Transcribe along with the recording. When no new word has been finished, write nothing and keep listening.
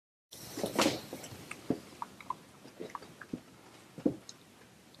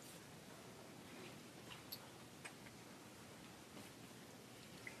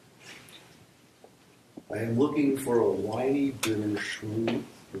I'm looking for a whiny, bitter shrew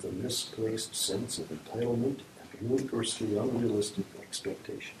with a misplaced sense of entitlement and ludicrously unrealistic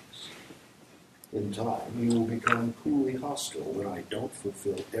expectations. In time, you will become coolly hostile when I don't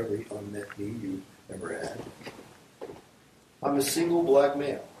fulfill every unmet need you ever had. I'm a single black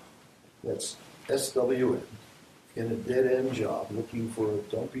male, that's SWN, in a dead-end job looking for a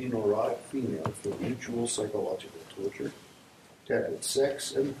dumpy, neurotic female for mutual psychological torture, tablet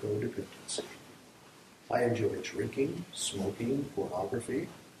sex, and codependency. I enjoy drinking, smoking, pornography,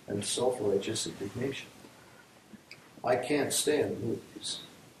 and self-righteous indignation. I can't stand movies,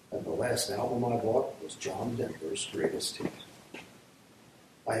 and the last album I bought was John Denver's greatest hit.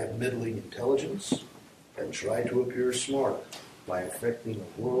 I have middling intelligence and try to appear smart by affecting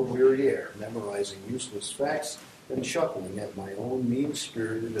a world-weary air, memorizing useless facts, and chuckling at my own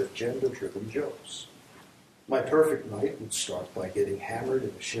mean-spirited, agenda-driven jokes. My perfect night would start by getting hammered in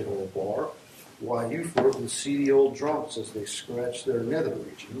a shithole bar, while you flirt with seedy old drunks as they scratch their nether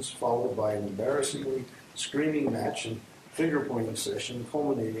regions, followed by an embarrassingly screaming match and finger-pointing session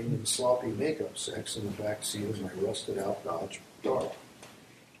culminating in sloppy makeup sex in the back seat of my rusted-out Dodge Dart.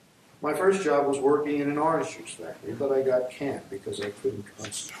 My first job was working in an orange juice factory, but I got canned because I couldn't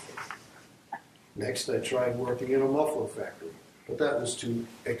concentrate. Next, I tried working in a muffler factory, but that was too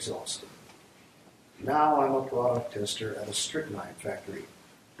exhausting. Now I'm a product tester at a strychnine factory,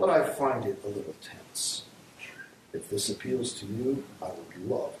 but I find it a little tense. If this appeals to you, I would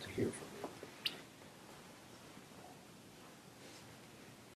love to hear from you.